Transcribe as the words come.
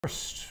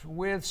First,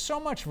 with so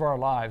much of our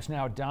lives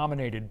now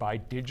dominated by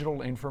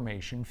digital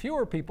information,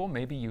 fewer people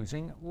may be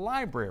using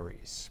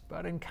libraries.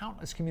 But in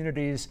countless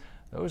communities,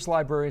 those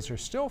libraries are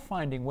still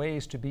finding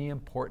ways to be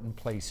important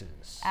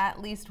places.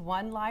 At least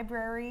one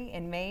library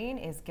in Maine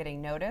is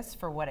getting noticed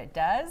for what it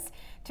does.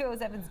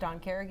 207's Don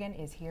Kerrigan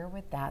is here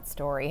with that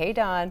story. Hey,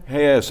 Don.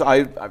 Hey, yes,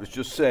 I was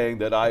just saying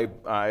that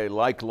I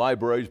like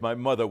libraries. My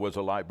mother was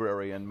a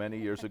librarian many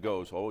years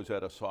ago, so always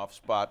had a soft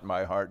spot in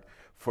my heart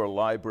for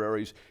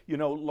libraries. You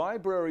know,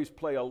 libraries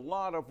play a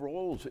lot of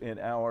roles in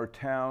our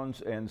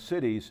towns and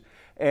cities.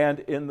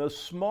 And in the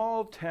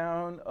small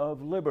town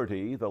of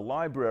Liberty, the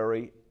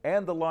library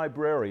and the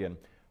librarian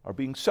are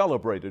being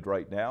celebrated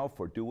right now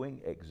for doing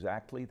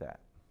exactly that.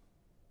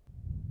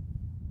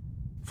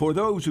 For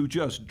those who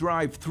just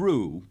drive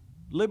through,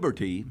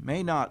 Liberty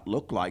may not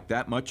look like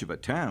that much of a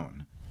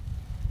town.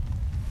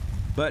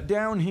 But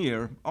down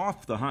here,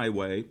 off the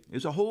highway,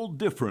 is a whole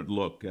different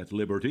look at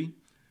Liberty.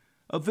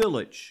 A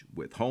village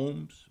with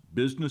homes,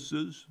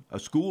 businesses, a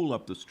school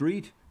up the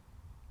street,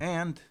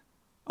 and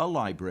a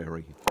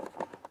library.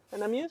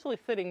 And I'm usually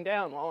sitting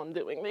down while I'm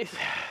doing these.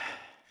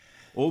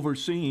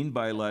 Overseen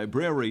by a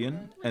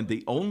librarian and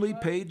the only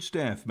paid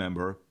staff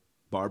member,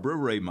 Barbara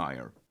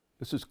Rehmeyer.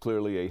 This is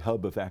clearly a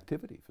hub of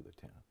activity for the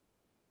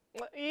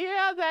town.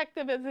 Yeah, as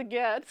active as it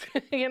gets.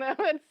 You know,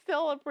 it's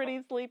still a pretty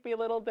sleepy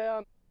little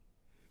town.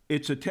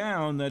 It's a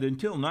town that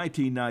until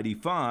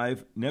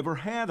 1995 never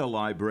had a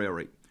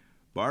library.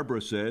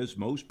 Barbara says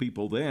most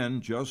people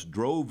then just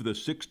drove the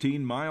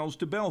 16 miles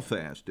to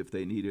Belfast if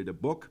they needed a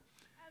book.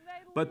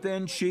 But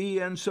then she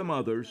and some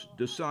others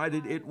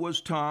decided it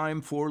was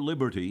time for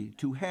Liberty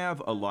to have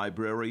a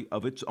library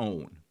of its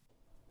own.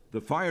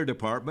 The fire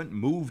department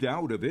moved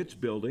out of its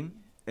building,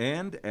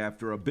 and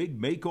after a big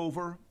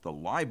makeover, the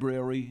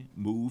library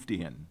moved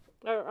in.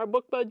 Our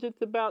book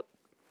budget's about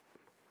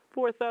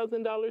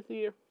 $4,000 a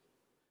year.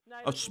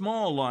 A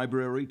small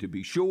library, to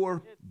be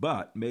sure,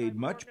 but made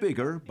much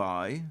bigger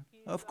by,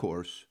 of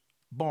course,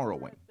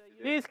 borrowing.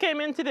 These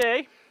came in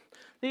today.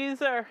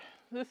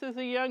 This is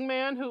a young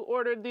man who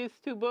ordered these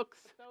 2 books.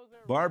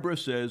 Barbara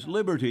says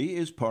Liberty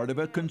is part of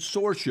a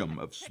consortium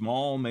of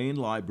small Maine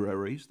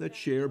libraries that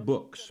share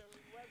books.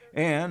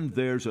 And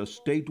there's a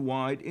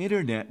statewide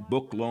internet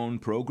book loan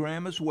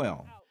program as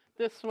well.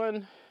 This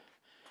one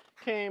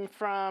came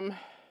from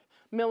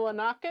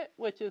Millinocket,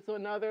 which is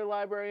another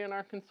library in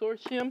our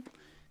consortium.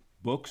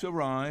 Books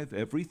arrive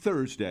every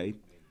Thursday.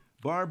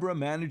 Barbara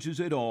manages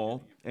it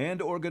all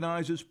and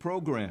organizes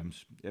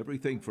programs,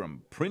 everything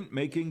from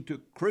printmaking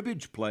to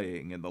cribbage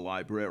playing in the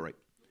library.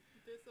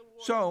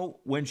 So,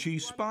 when she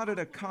spotted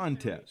a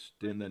contest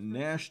in the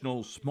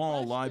National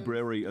Small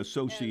Library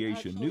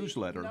Association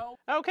newsletter...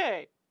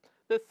 Okay,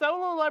 the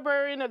Solo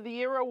Librarian of the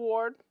Year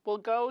award will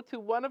go to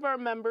one of our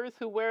members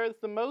who wears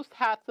the most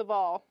hats of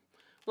all.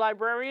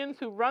 Librarians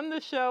who run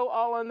the show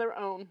all on their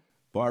own.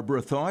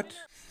 Barbara thought,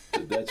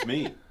 that's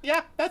me.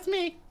 Yeah, that's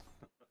me.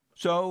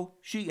 So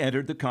she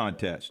entered the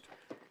contest.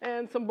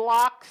 And some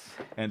blocks.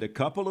 And a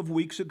couple of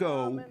weeks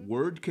ago,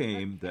 word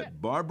came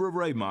that Barbara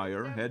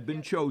Rehmeyer had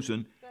been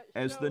chosen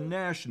as the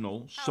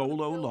National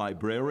Solo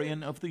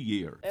Librarian of the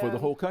Year. For the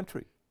whole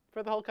country.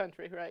 For the whole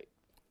country, right.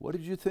 What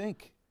did you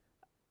think?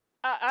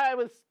 I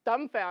was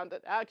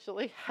dumbfounded,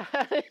 actually.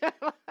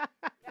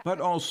 But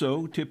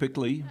also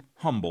typically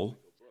humble.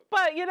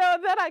 But, you know,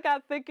 then I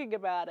got thinking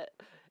about it.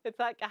 It's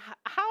like,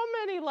 how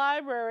many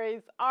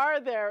libraries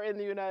are there in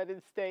the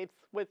United States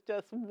with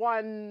just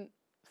one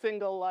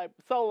single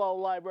solo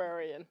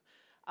librarian?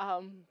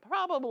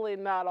 Probably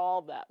not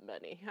all that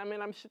many. I mean,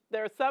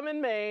 there are some in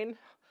Maine.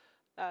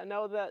 I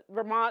know that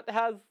Vermont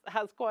has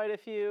quite a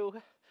few,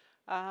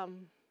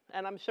 and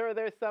I'm sure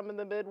there's some in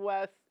the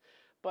Midwest,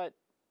 but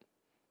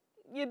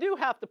you do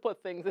have to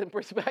put things in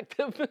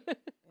perspective.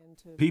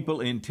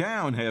 People in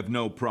town have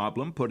no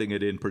problem putting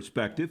it in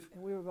perspective,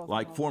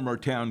 like former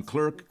town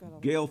clerk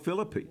Gail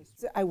Philippi.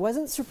 I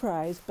wasn't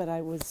surprised, but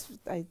I was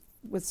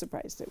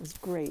surprised. It was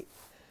great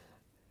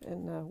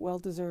and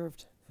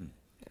well-deserved.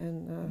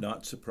 And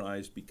not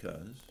surprised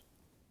because?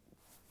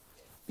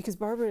 Because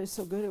Barbara is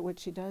so good at what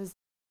she does.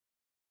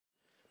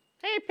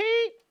 Hey,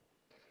 Pete!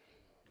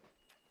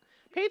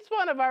 Pete's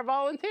one of our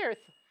volunteers.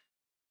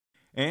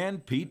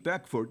 And Pete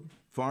Beckford,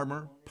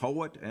 farmer,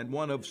 poet, and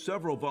one of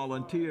several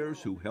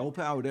volunteers who help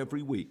out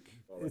every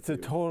week. It's a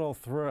total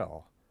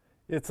thrill.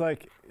 It's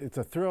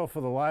a thrill for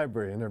the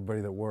library and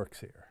everybody that works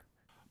here.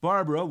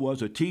 Barbara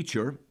was a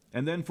teacher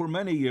and then for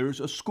many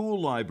years a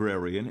school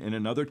librarian in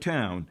another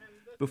town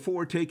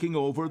before taking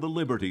over the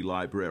Liberty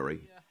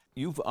Library.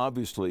 You've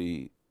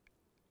obviously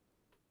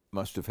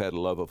must have had a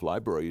love of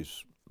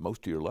libraries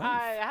most of your life.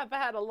 I have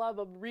had a love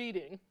of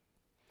reading.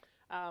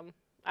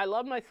 I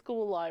love my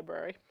school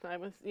library. I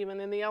was,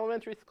 even in the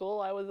elementary school,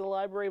 I was a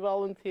library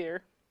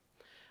volunteer.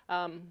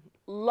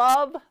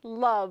 Love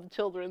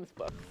children's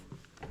books.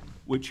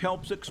 Which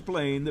helps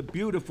explain the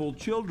beautiful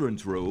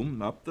children's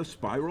room up the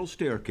spiral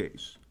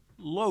staircase,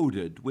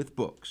 loaded with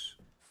books.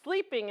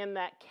 Sleeping in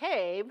that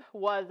cave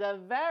was a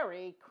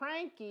very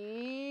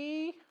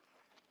cranky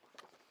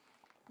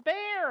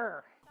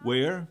bear.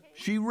 where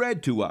she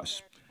read to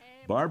us.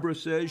 Barbara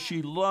says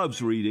she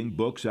loves reading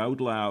books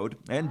out loud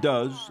and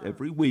does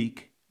every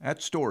week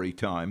at story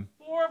time.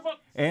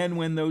 And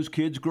when those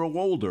kids grow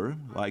older,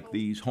 like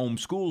these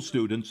homeschool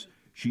students,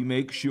 she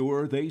makes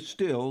sure they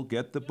still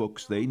get the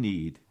books they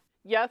need.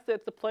 Yes,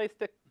 it's a place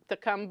to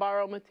come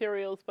borrow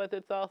materials, but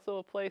it's also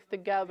a place to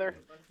gather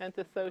and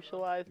to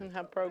socialize and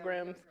have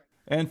programs.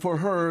 And for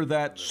her,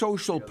 that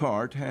social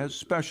part has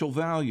special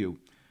value.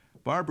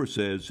 Barbara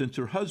says since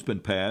her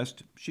husband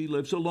passed, she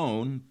lives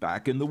alone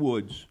back in the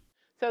woods.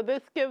 So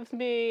this gives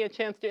me a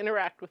chance to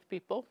interact with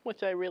people,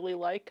 which I really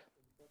like.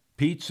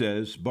 Pete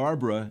says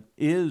Barbara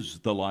is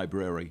the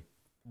library.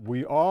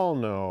 We all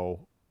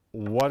know,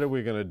 what are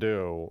we going to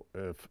do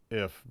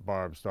if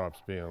Barb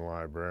stops being a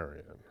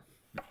librarian?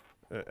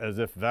 As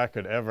if that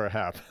could ever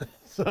happen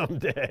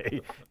someday.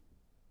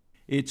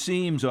 It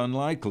seems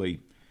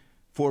unlikely.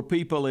 For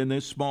people in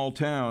this small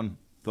town,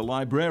 the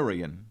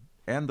librarian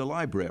and the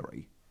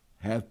library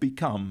have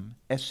become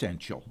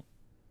essential.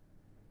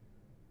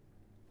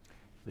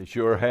 They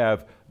sure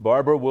have.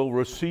 Barbara will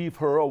receive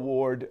her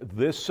award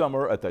this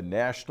summer at the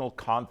National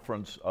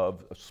Conference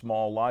of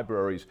Small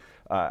Libraries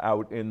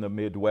out in the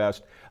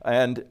Midwest.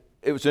 And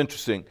it was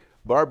interesting.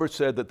 Barbara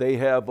said that they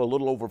have a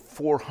little over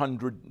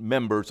 400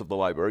 members of the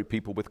library,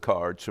 people with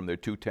cards from their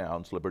two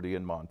towns, Liberty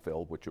and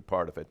Montville, which are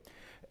part of it.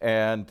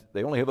 And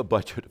they only have a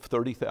budget of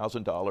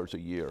 $30,000 a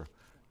year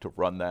to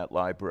run that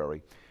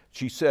library.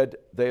 She said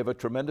they have a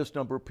tremendous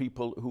number of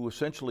people who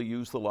essentially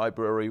use the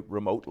library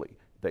remotely.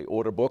 They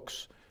order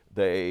books,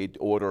 they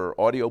order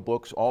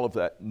audiobooks, all of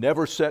that.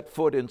 Never set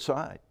foot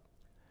inside,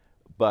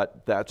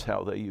 but that's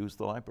how they use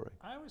the library.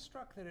 I was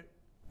struck that it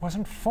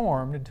wasn't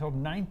formed until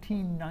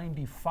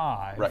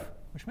 1995, right,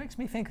 which makes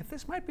me think that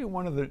this might be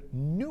one of the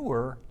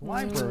newer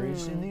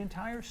libraries in the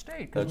entire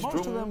state, because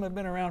most of them have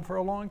been around for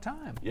a long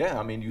time. Yeah,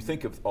 I mean, you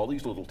think of all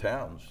these little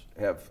towns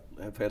have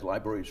had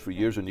libraries for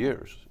years and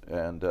years,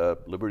 and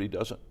Liberty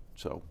doesn't.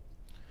 So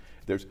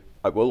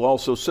I will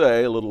also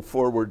say, a little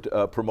forward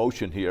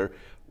promotion here,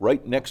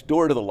 right next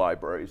door to the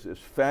library is this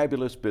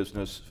fabulous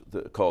business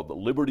called the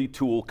Liberty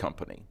Tool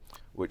Company,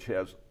 which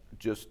has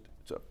just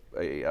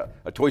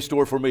a toy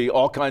store for me,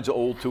 all kinds of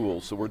old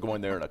tools, so we're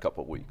going there in a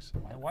couple of weeks.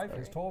 My wife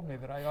has told me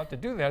that I ought to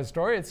do that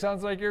story. It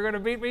sounds like you're going to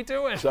beat me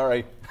to it.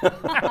 Sorry.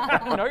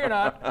 No, you're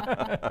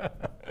not.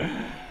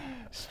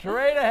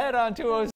 Straight ahead on 206.